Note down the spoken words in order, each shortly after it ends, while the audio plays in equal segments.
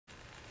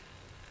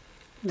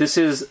This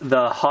is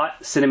the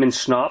hot cinnamon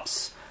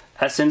schnapps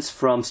essence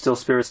from Still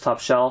Spirits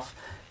Top Shelf.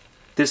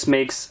 This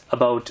makes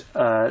about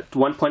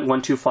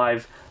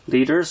 1.125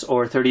 liters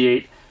or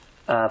 38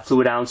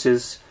 fluid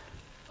ounces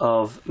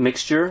of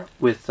mixture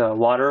with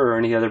water or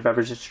any other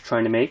beverage that you're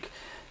trying to make.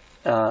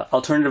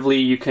 Alternatively,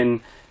 you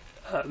can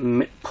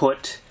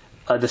put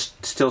the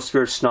Still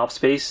Spirits schnapps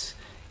base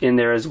in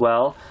there as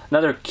well.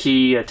 Another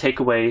key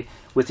takeaway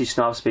with these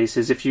schnapps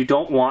bases, if you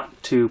don't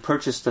want to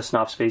purchase the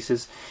schnapps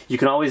bases, you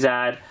can always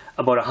add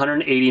about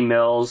 180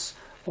 mils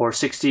or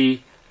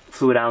 60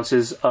 fluid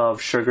ounces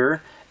of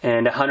sugar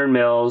and 100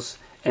 mils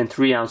and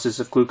 3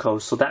 ounces of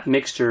glucose. So that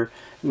mixture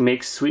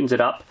sweetens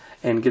it up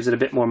and gives it a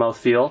bit more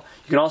mouthfeel.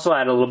 You can also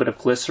add a little bit of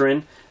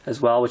glycerin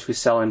as well, which we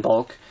sell in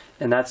bulk,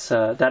 and that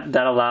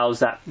allows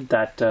that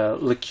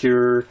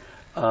liqueur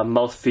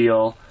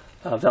mouthfeel,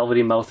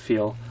 velvety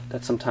mouthfeel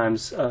that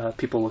sometimes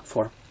people look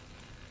for.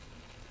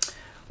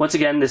 Once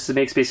again, this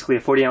makes basically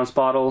a 40-ounce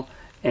bottle,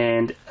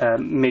 and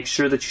make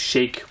sure that you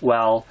shake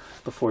well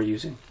before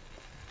using.